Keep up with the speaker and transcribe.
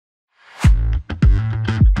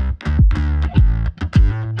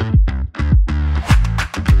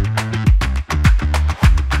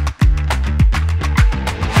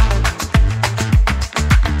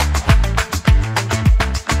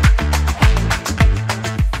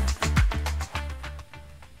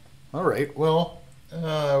All right, well,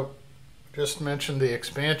 just mentioned the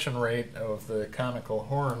expansion rate of the conical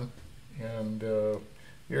horn, and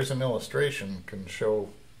here's an illustration can show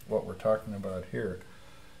what we're talking about here.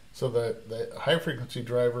 So the high frequency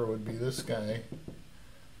driver would be this guy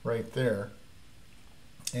right there,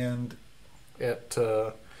 and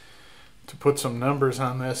to put some numbers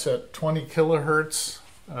on this, at 20 kilohertz,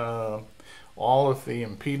 all of the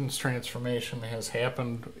impedance transformation has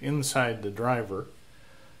happened inside the driver,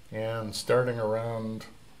 and starting around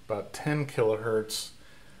about 10 kilohertz,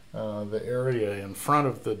 the area in front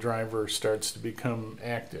of the driver starts to become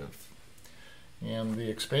active. And the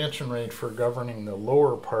expansion rate for governing the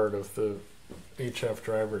lower part of the HF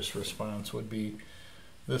driver's response would be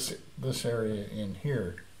this area in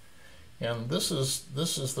here. And this is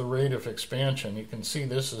the rate of expansion. You can see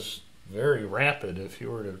this is very rapid if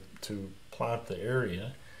you were to plot the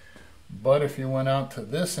area. But if you went out to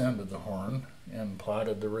this end of the horn and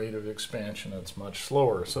plotted the rate of expansion, it's much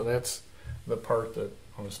slower. So that's the part that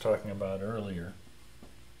I was talking about earlier.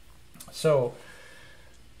 So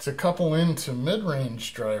to couple into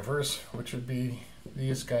mid-range drivers, which would be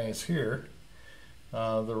these guys here,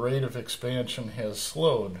 the rate of expansion has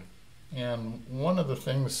slowed. And one of the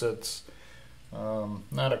things that's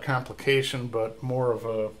not a complication, but more of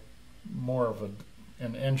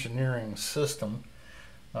an engineering system,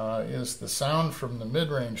 is the sound from the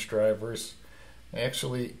mid-range drivers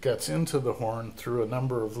actually gets into the horn through a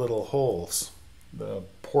number of little holes, the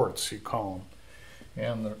ports you call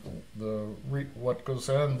them. And what goes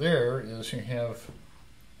on there is you have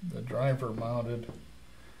the driver mounted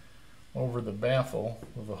over the baffle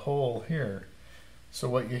with a hole here. So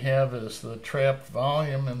what you have is the trapped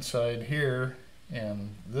volume inside here,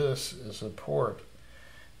 and this is a port.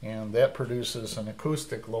 And that produces an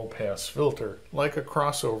acoustic low-pass filter, like a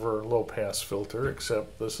crossover low-pass filter,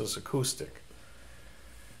 except this is acoustic.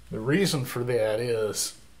 The reason for that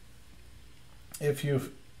is if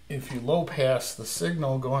you low-pass the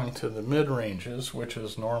signal going to the mid-ranges, which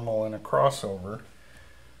is normal in a crossover,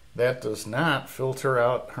 that does not filter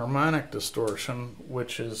out harmonic distortion,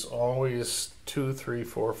 which is always 2, 3,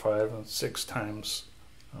 4, 5, and 6 times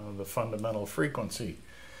the fundamental frequency.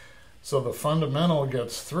 So the fundamental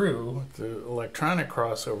gets through the electronic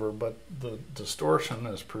crossover, but the distortion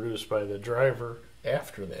is produced by the driver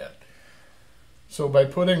after that. So by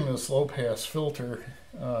putting this low-pass filter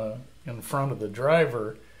in front of the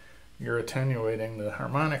driver, you're attenuating the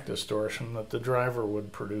harmonic distortion that the driver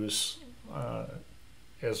would produce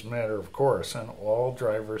as a matter of course, and all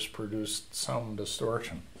drivers produce some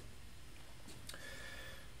distortion.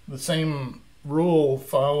 The same rule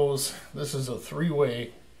follows. This is a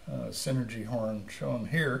three-way synergy horn shown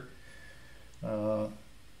here.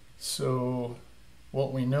 So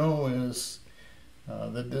what we know is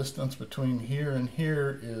the distance between here and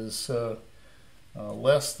here is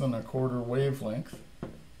less than a quarter wavelength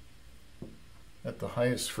at the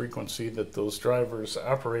highest frequency that those drivers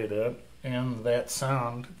operate at, and that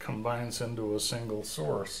sound combines into a single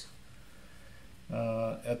source.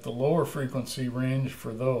 At the lower frequency range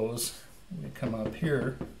for those, we come up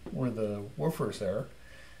here where the woofers are,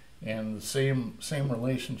 and the same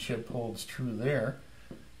relationship holds true there.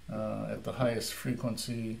 At the highest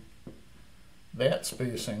frequency, that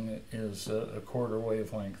spacing is a quarter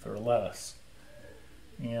wavelength or less.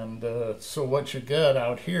 And so what you get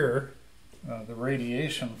out here, the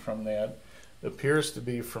radiation from that, appears to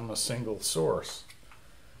be from a single source.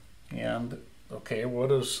 And okay,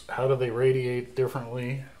 how do they radiate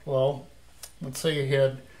differently? Well, let's say you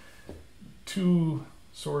had two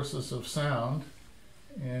sources of sound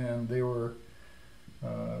and they were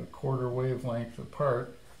a quarter wavelength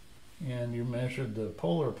apart, and you measured the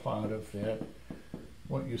polar plot of that.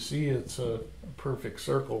 What you see, it's a perfect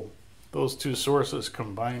circle. Those two sources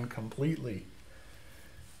combine completely.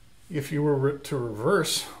 If you were to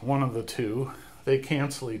reverse one of the two, they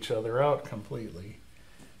cancel each other out completely.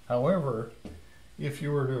 However, if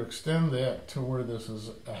you were to extend that to where this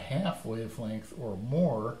is a half wavelength or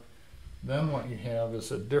more, then what you have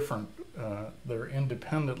is a different, they're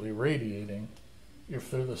independently radiating.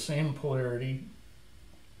 If they're the same polarity,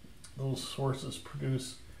 those sources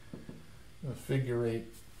produce a figure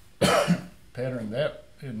eight pattern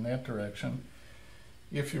in that direction.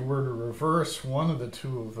 If you were to reverse one of the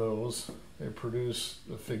two of those, they produce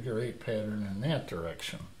a figure eight pattern in that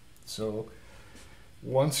direction. So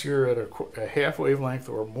once you're at a half wavelength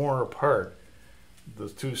or more apart, the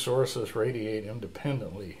two sources radiate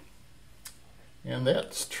independently. And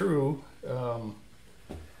that's true.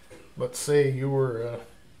 Let's say you were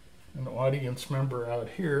an audience member out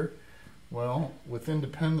here. Well, with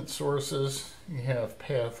independent sources, you have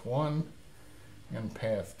path 1, and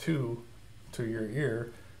path 2 to your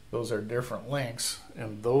ear, those are different lengths,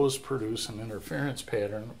 and those produce an interference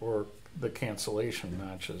pattern, or the cancellation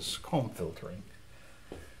notches, comb filtering.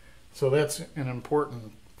 So that's an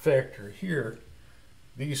important factor here.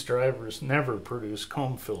 These drivers never produce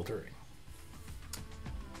comb filtering.